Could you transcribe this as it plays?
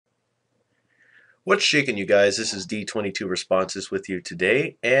What's shaking, you guys? This is D22 Responses with you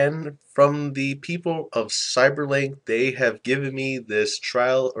today, and from the people of Cyberlink, they have given me this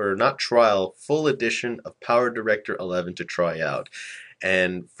trial, or not trial, full edition of Powerdirector 11 to try out.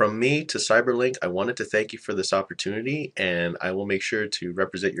 And from me to Cyberlink, I wanted to thank you for this opportunity, and I will make sure to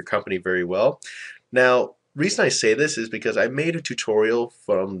represent your company very well. Now, reason I say this is because I made a tutorial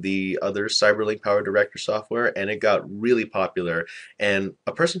from the other Cyberlink Powerdirector software, and it got really popular. And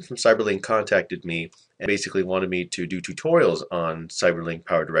a person from Cyberlink contacted me and basically wanted me to do tutorials on Cyberlink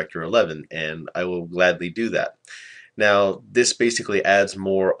Powerdirector 11, and I will gladly do that. Now, this basically adds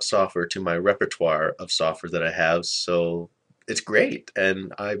more software to my repertoire of software that I have, so it's great,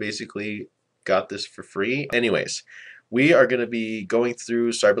 and I basically got this for free. Anyways, we are going to be going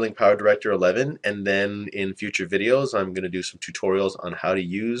through Cyberlink Powerdirector 11, and then in future videos I'm going to do some tutorials on how to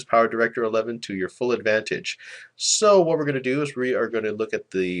use Powerdirector 11 to your full advantage. So what we're going to do is we are going to look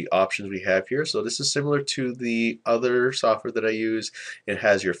at the options we have here. So this is similar to the other software that I use. It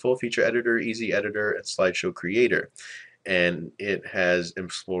has your full feature editor, easy editor, and slideshow creator. And it has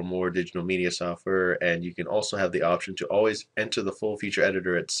Explore More digital media software, and you can also have the option to always enter the full feature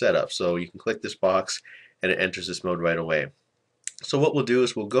editor at setup. So you can click this box and it enters this mode right away. So what we'll do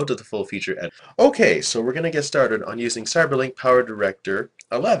is we'll go to the full feature editor. Okay, so we're going to get started on using Cyberlink Powerdirector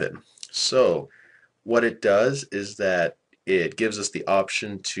 11. So what it does is that it gives us the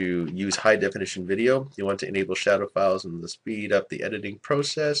option to use high definition video. You want to enable shadow files and to speed up the editing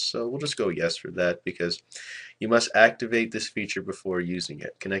process, so we'll just go yes for that because you must activate this feature before using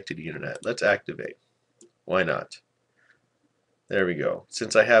it. Connect to the internet. Let's activate. Why not? There we go.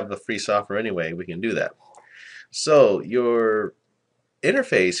 Since I have the free software anyway, we can do that. So your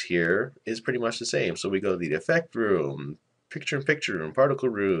interface here is pretty much the same. So we go to the effect room, picture-in-picture room, particle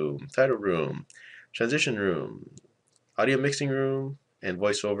room, title room, transition room, audio mixing room, and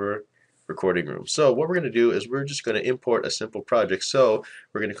voiceover recording room. So what we're going to do is we're just going to import a simple project. So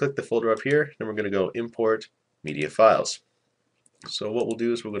we're going to click the folder up here, then we're going to go import media files. So what we'll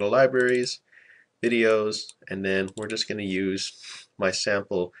do is we'll go to libraries, videos, and then we're just going to use my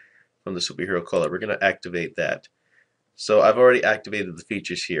sample from the superhero color. We're going to activate that. So I've already activated the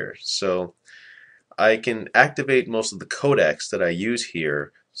features here. So I can activate most of the codecs that I use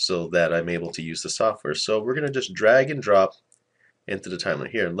here so that I'm able to use the software. So we're going to just drag and drop into the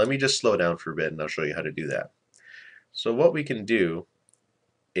timeline here. Let me just slow down for a bit and I'll show you how to do that. So what we can do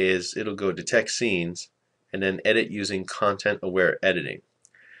is it'll go detect scenes and then edit using content aware editing.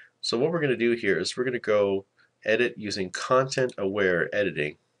 So what we're going to do here is we're going to go edit using content aware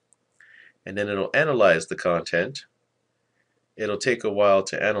editing, and then it'll analyze the content. It'll take a while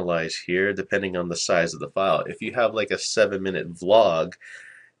to analyze here depending on the size of the file. If you have like a 7-minute vlog,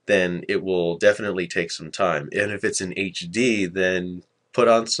 then it will definitely take some time. And if it's in HD, then put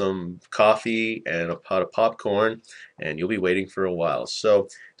on some coffee and a pot of popcorn and you'll be waiting for a while. So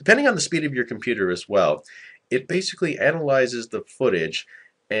depending on the speed of your computer as well, it basically analyzes the footage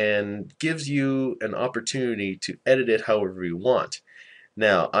and gives you an opportunity to edit it however you want.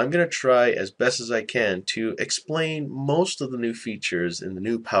 Now, I'm going to try as best as I can to explain most of the new features in the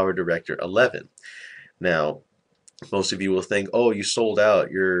new Powerdirector 11. Now, most of you will think, oh, you sold out,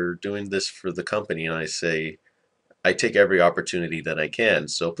 you're doing this for the company, and I say, I take every opportunity that I can,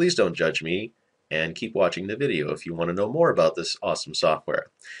 so please don't judge me and keep watching the video if you want to know more about this awesome software.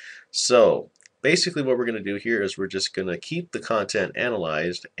 So, basically what we're going to do here is we're just going to keep the content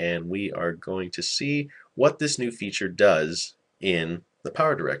analyzed, and we are going to see what this new feature does in the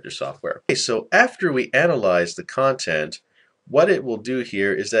Powerdirector software. Okay, so after we analyze the content, what it will do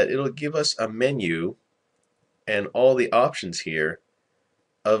here is that it'll give us a menu and all the options here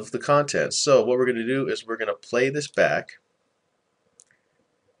of the content. So what we're going to do is we're going to play this back.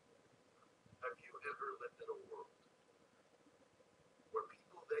 Have you ever lived in a world where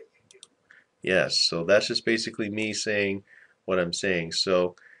people that you knew? Yes, so that's just basically me saying what I'm saying.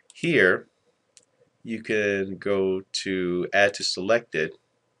 So here you can go to add to selected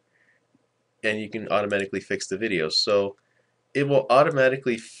and you can automatically fix the video. So it will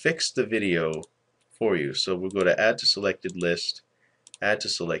automatically fix the video for you. So we'll go to add to selected list, add to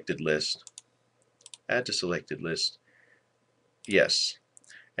selected list, add to selected list. Yes.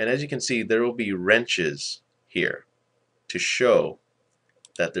 And as you can see, there will be wrenches here to show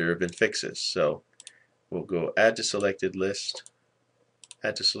that there have been fixes. So we'll go add to selected list,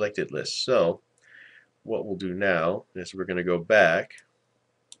 add to selected list. So what we'll do now is we're going to go back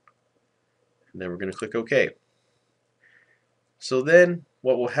and then we're going to click OK. So then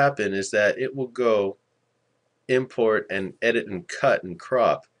what will happen is that it will go import and edit and cut and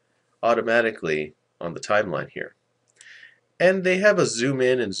crop automatically on the timeline here. And they have a zoom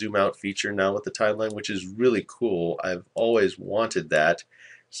in and zoom out feature now with the timeline, which is really cool. I've always wanted that,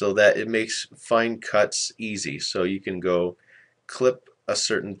 so that it makes fine cuts easy. So you can go clip a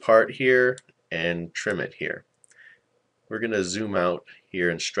certain part here and trim it here. We're going to zoom out here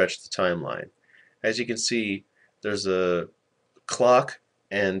and stretch the timeline. As you can see, there's a clock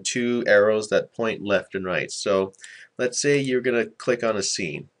and two arrows that point left and right. So let's say you're going to click on a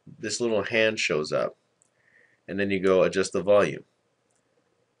scene. This little hand shows up, and then you go adjust the volume.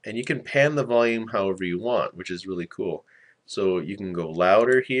 And you can pan the volume however you want, which is really cool. So you can go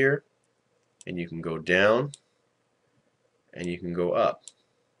louder here, and you can go down, and you can go up.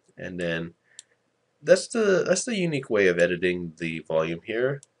 And then that's the unique way of editing the volume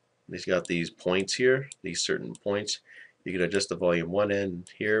here. It's got these points here, these certain points. You can adjust the volume one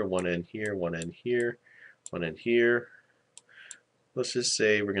end here, one end here, one end here, one end here. Let's just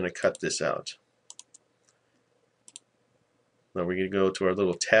say we're going to cut this out. Now we're going to go to our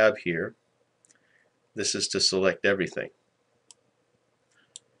little tab here. This is to select everything.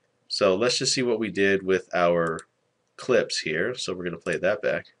 So let's just see what we did with our clips here. So we're going to play that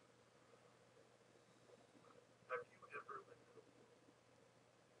back.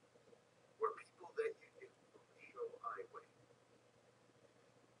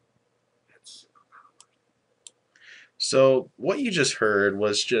 So what you just heard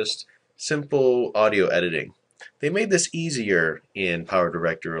was just simple audio editing. They made this easier in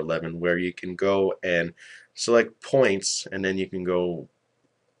PowerDirector 11, where you can go and select points, and then you can go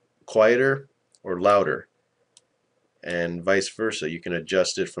quieter or louder, and vice versa. You can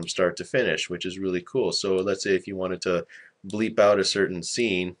adjust it from start to finish, which is really cool. So let's say if you wanted to bleep out a certain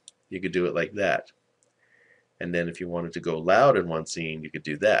scene, you could do it like that. And then if you wanted to go loud in one scene, you could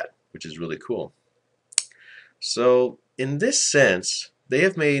do that, which is really cool. So in this sense, they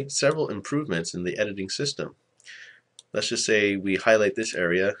have made several improvements in the editing system. Let's just say we highlight this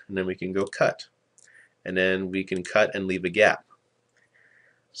area, and then we can go cut. And then we can cut and leave a gap.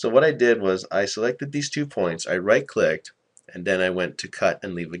 So what I did was I selected these 2 points, I right-clicked, and then I went to cut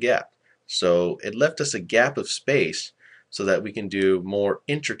and leave a gap. So it left us a gap of space so that we can do more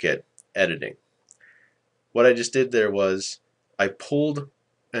intricate editing. What I just did there was I pulled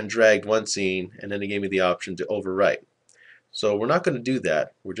and dragged one scene, and then it gave me the option to overwrite. So we're not going to do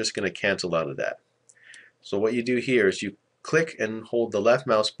that. We're just going to cancel out of that. So what you do here is you click and hold the left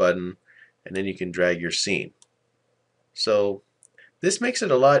mouse button, and then you can drag your scene. So this makes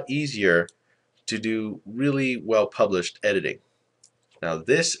it a lot easier to do really well published editing. Now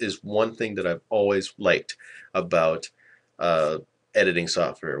this is one thing that I've always liked about editing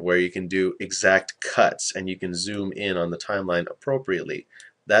software, where you can do exact cuts and you can zoom in on the timeline appropriately.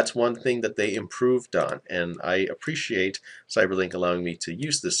 That's one thing that they improved on, and I appreciate Cyberlink allowing me to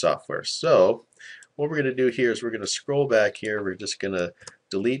use this software. So what we're going to do here is we're going to scroll back here. We're just going to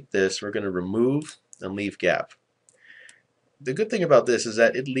delete this. We're going to remove and leave gap. The good thing about this is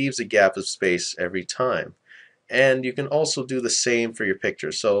that it leaves a gap of space every time. And you can also do the same for your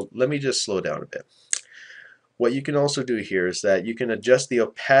picture. So let me just slow down a bit. What you can also do here is that you can adjust the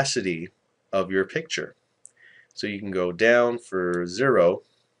opacity of your picture. So you can go down for 0,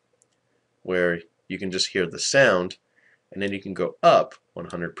 where you can just hear the sound, and then you can go up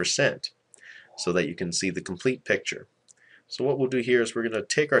 100%, so that you can see the complete picture. So what we'll do here is we're going to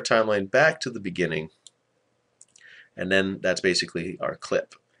take our timeline back to the beginning, and then that's basically our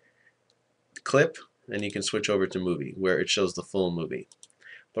clip. Clip, and you can switch over to movie, where it shows the full movie.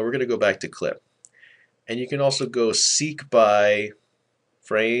 But we're going to go back to clip. And you can also go seek by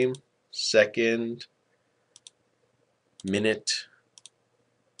frame, second, minute,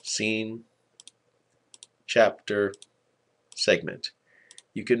 scene, chapter, segment.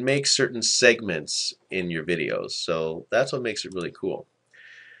 You can make certain segments in your videos, so that's what makes it really cool.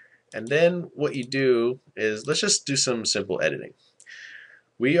 And then what you do is, let's just do some simple editing.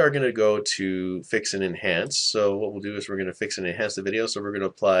 We are going to go to fix and enhance. So what we'll do is we're going to fix and enhance the video. So we're going to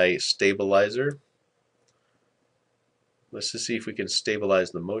apply stabilizer. Let's just see if we can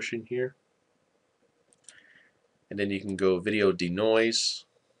stabilize the motion here. And then you can go video denoise.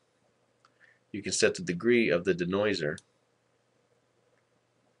 You can set the degree of the denoiser.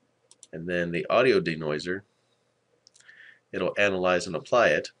 And then the audio denoiser, it'll analyze and apply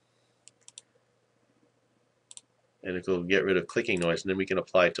it. And it'll get rid of clicking noise, and then we can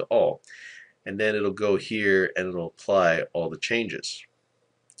apply it to all. And then it'll go here and it'll apply all the changes.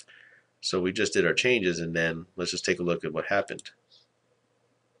 So we just did our changes, and then let's just take a look at what happened.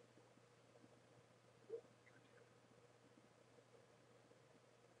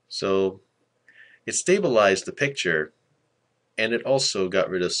 So it stabilized the picture, and it also got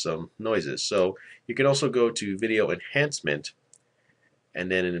rid of some noises. So you can also go to video enhancement,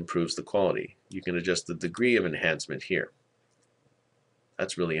 and then it improves the quality. You can adjust the degree of enhancement here.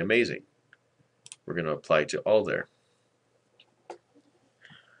 That's really amazing. We're going to apply to all there.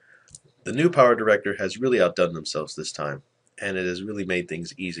 The new Powerdirector has really outdone themselves this time, and it has really made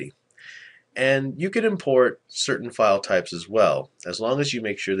things easy. And you can import certain file types as well, as long as you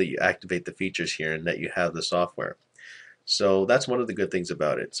make sure that you activate the features here and that you have the software. So that's one of the good things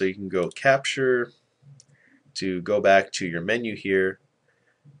about it. So you can go capture to go back to your menu here,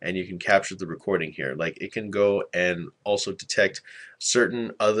 and you can capture the recording here. Like, it can go and also detect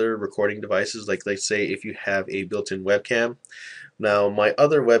certain other recording devices. Like, let's say if you have a built-in webcam. Now my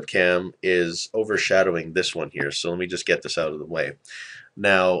other webcam is overshadowing this one here, so let me just get this out of the way.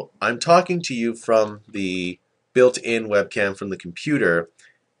 Now I'm talking to you from the built-in webcam from the computer,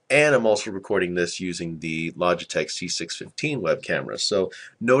 and I'm also recording this using the Logitech C615 web camera. So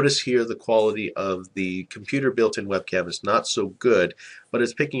notice here the quality of the computer built-in webcam is not so good, but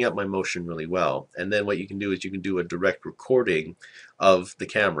it's picking up my motion really well. And then what you can do is you can do a direct recording of the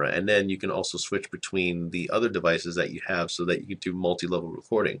camera, and then you can also switch between the other devices that you have so that you can do multi-level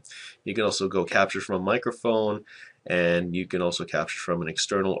recording. You can also go capture from a microphone, and you can also capture from an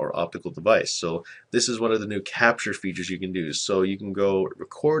external or optical device. So this is one of the new capture features you can do. So you can go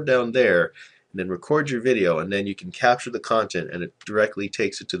record down there and then record your video, and then you can capture the content and it directly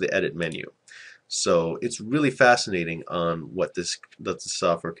takes it to the edit menu. So it's really fascinating on what this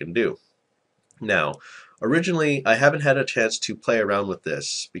software can do. Now, originally I haven't had a chance to play around with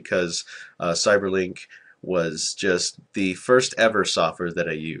this because Cyberlink was just the first ever software that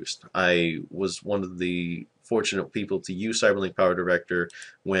I used. I was one of the fortunate people to use Cyberlink Powerdirector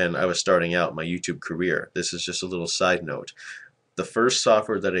when I was starting out my YouTube career. This is just a little side note. The first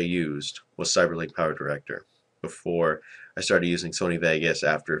software that I used was Cyberlink Powerdirector before I started using Sony Vegas,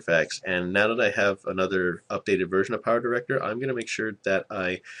 After Effects, and now that I have another updated version of Powerdirector, I'm going to make sure that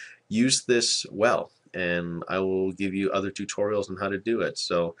I use this well, and I will give you other tutorials on how to do it.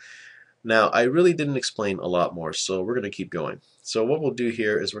 So now, I really didn't explain a lot more, so we're going to keep going. So what we'll do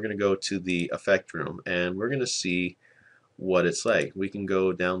here is we're going to go to the effect room, and we're going to see what it's like. We can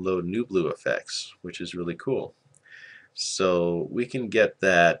go download New Blue effects, which is really cool. So we can get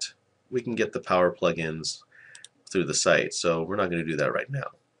that, we can get the power plugins through the site. So we're not going to do that right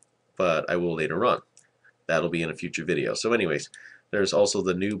now, but I will later on. That'll be in a future video. So anyways, there's also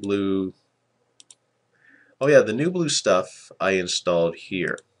the New Blue. Oh yeah, the New Blue stuff I installed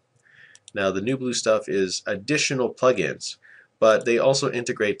here. Now the New Blue stuff is additional plugins, but they also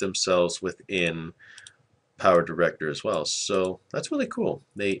integrate themselves within Powerdirector as well. So that's really cool.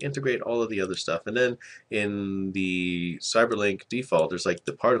 They integrate all of the other stuff. And then in the Cyberlink default, there's like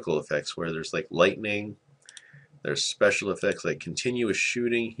the particle effects where there's like lightning, there's special effects like continuous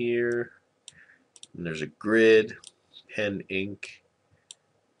shooting here, and there's a grid, pen, ink,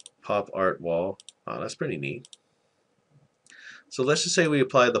 pop art wall. Oh, that's pretty neat. So let's just say we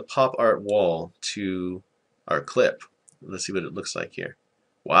apply the pop art wall to our clip. Let's see what it looks like here.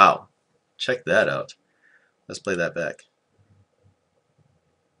 Wow, check that out. Let's play that back.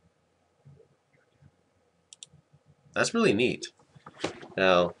 That's really neat.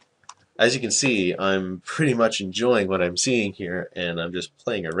 Now, as you can see, I'm pretty much enjoying what I'm seeing here, and I'm just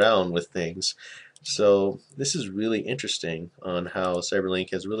playing around with things. So this is really interesting on how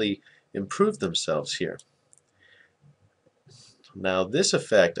Cyberlink has really improved themselves here. Now this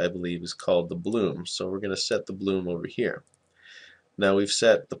effect, I believe, is called the bloom, so we're going to set the bloom over here. Now we've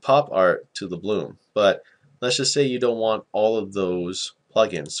set the pop art to the bloom, but let's just say you don't want all of those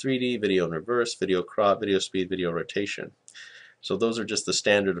plugins: 3D, video in reverse, video crop, video speed, video rotation. So those are just the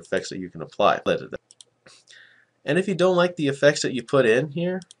standard effects that you can apply. And if you don't like the effects that you put in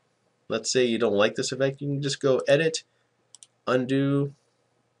here, let's say you don't like this effect, you can just go edit, undo,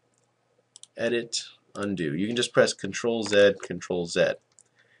 edit, undo. You can just press Control Z, Control Z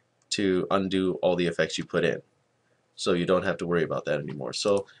to undo all the effects you put in. So you don't have to worry about that anymore.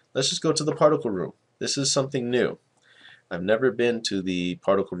 So let's just go to the particle room. This is something new. I've never been to the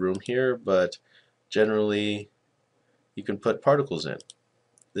particle room here, but generally you can put particles in.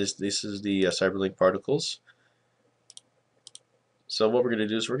 This is the Cyberlink particles. So what we're going to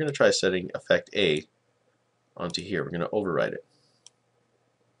do is we're going to try setting effect A onto here. We're going to override it.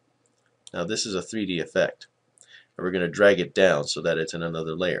 Now this is a 3D effect, and we're going to drag it down so that it's in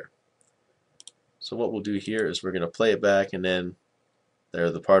another layer. So what we'll do here is we're going to play it back, and then there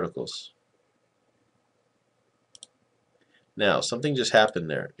are the particles. Now something just happened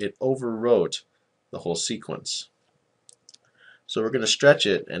there. It overwrote the whole sequence. So we're going to stretch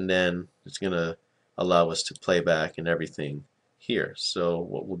it, and then it's going to allow us to play back and everything here. So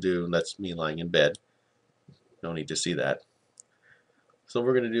what we'll do, and that's me lying in bed. No need to see that. So what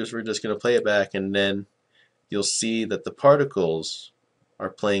we're going to do is we're just going to play it back, and then you'll see that the particles are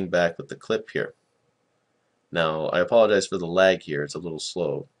playing back with the clip here. Now, I apologize for the lag here. It's a little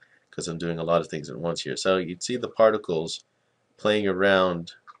slow because I'm doing a lot of things at once here. So you'd see the particles playing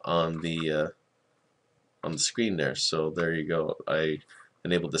around on the screen there. So there you go. I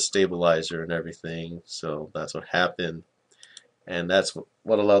enabled the stabilizer and everything. So that's what happened, and that's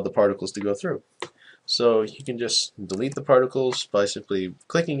what allowed the particles to go through. So you can just delete the particles by simply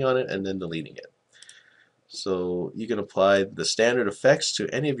clicking on it and then deleting it. So you can apply the standard effects to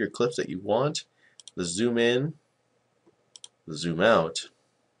any of your clips that you want. The zoom in, the zoom out,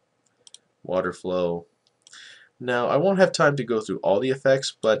 water flow. Now I won't have time to go through all the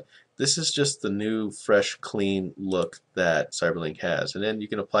effects, but this is just the new fresh clean look that Cyberlink has. And then you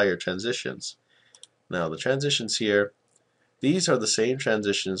can apply your transitions. Now the transitions here, these are the same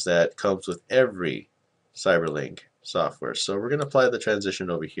transitions that comes with every Cyberlink software. So we're going to apply the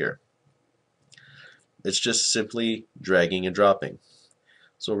transition over here. It's just simply dragging and dropping.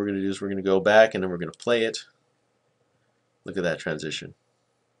 So what we're going to do is we're going to go back and then we're going to play it. Look at that transition.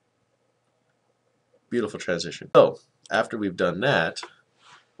 Beautiful transition. So after we've done that,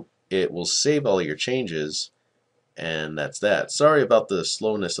 it will save all your changes, and that's that. Sorry about the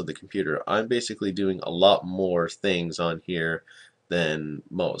slowness of the computer. I'm basically doing a lot more things on here than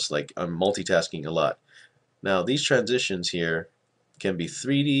most. Like, I'm multitasking a lot. Now these transitions here can be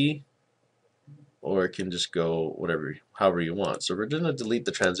 3D, or it can just go however you want. So we're going to delete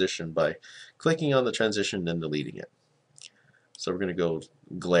the transition by clicking on the transition and then deleting it. So we're going to go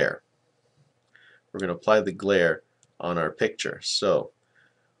glare. We're going to apply the glare on our picture. So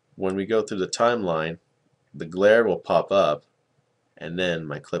when we go through the timeline, the glare will pop up and then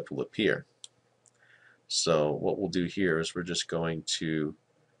my clip will appear. So what we'll do here is we're just going to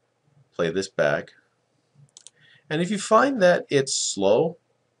play this back. And if you find that it's slow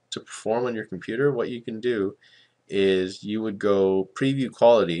to perform on your computer, what you can do is you would go preview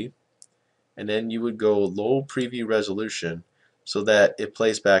quality, and then you would go low preview resolution so that it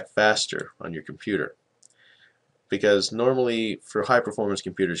plays back faster on your computer. Because normally for high performance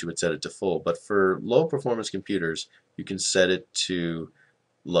computers you would set it to full, but for low performance computers you can set it to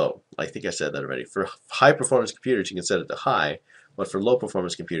low. I think I said that already. For high performance computers you can set it to high, but for low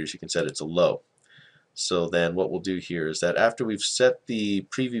performance computers you can set it to low. So then what we'll do here is that after we've set the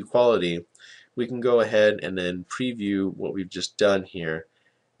preview quality, we can go ahead and then preview what we've just done here,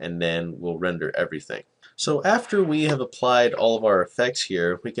 and then we'll render everything. So after we have applied all of our effects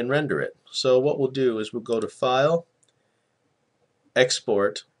here, we can render it. So what we'll do is we'll go to File,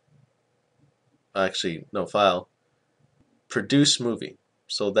 Export, File, Produce Movie.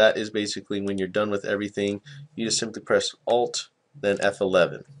 So that is basically when you're done with everything, you just simply press Alt, then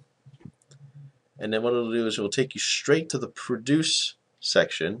F11. And then what it'll do is it will take you straight to the Produce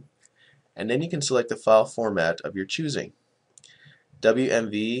section, and then you can select the file format of your choosing.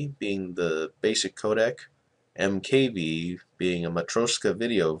 WMV being the basic codec, MKV being a Matroska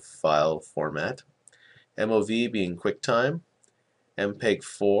video file format, MOV being QuickTime,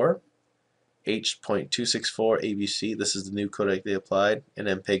 MPEG-4, H.264 ABC, this is the new codec they applied, and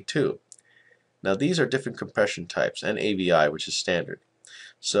MPEG-2. Now these are different compression types, and AVI, which is standard.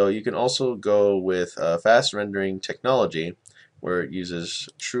 So you can also go with fast rendering technology where it uses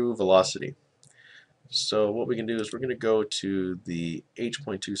true velocity. So what we can do is we're going to go to the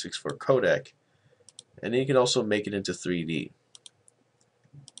H.264 codec, and then you can also make it into 3D.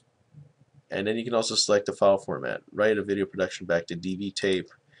 And then you can also select the file format. Write a video production back to DV tape,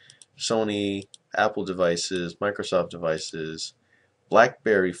 Sony, Apple devices, Microsoft devices,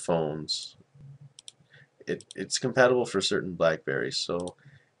 BlackBerry phones. It's compatible for certain BlackBerries. So,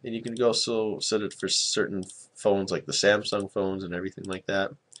 and you can also set it for certain phones like the Samsung phones and everything like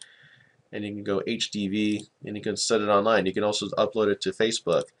that. And you can go HDV, and you can set it online. You can also upload it to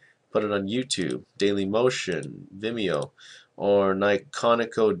Facebook, put it on YouTube, Dailymotion, Vimeo, or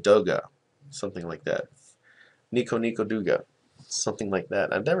Nikoniko Doga, something like that. Nico Duga, something like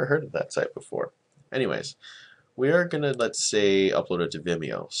that. I've never heard of that site before. Anyways, we are going to, let's say, upload it to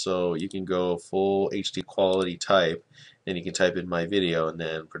Vimeo. So you can go full HD quality type, and you can type in my video and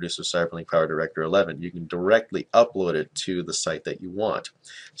then produce a Cyberlink Powerdirector 11. You can directly upload it to the site that you want.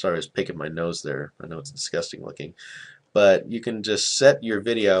 Sorry, I was picking my nose there. I know it's disgusting looking. But you can just set your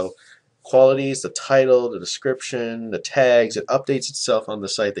video qualities, the title, the description, the tags. It updates itself on the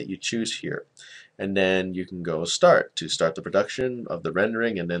site that you choose here. And then you can go start the production of the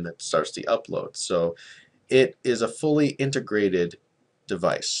rendering, and then it starts the upload. So it is a fully integrated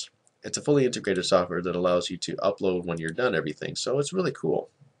device. it's a fully integrated software that allows you to upload when you're done everything. So it's really cool.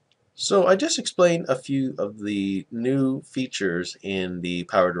 So I just explained a few of the new features in the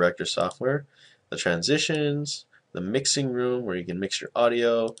Powerdirector software, the transitions, the mixing room where you can mix your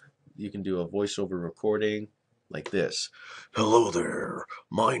audio, you can do a voiceover recording like this. Hello there,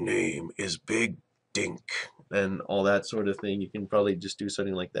 my name is Big Dink, and all that sort of thing. You can probably just do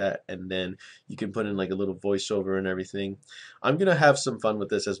something like that, and then you can put in like a little voiceover and everything. I'm gonna have some fun with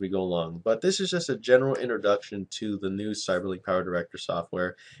this as we go along, but this is just a general introduction to the new Cyberlink Powerdirector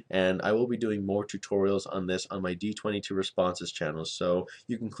software, and I will be doing more tutorials on this on my D22 Responses channel. So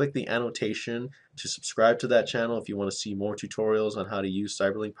you can click the annotation to subscribe to that channel if you want to see more tutorials on how to use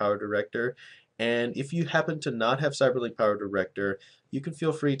Cyberlink Powerdirector. And if you happen to not have Cyberlink Powerdirector, you can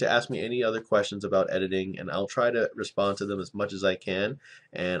feel free to ask me any other questions about editing, and I'll try to respond to them as much as I can,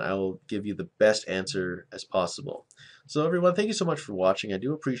 and I will give you the best answer as possible. So everyone, thank you so much for watching. I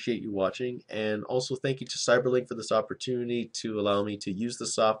do appreciate you watching, and also thank you to Cyberlink for this opportunity to allow me to use the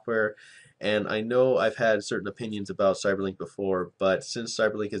software. And I know I've had certain opinions about Cyberlink before, but since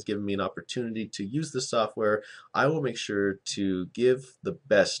Cyberlink has given me an opportunity to use the software, I will make sure to give the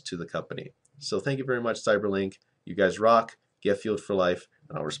best to the company. So thank you very much, Cyberlink. You guys rock. Get fueled for life,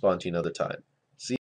 and I'll respond to you another time.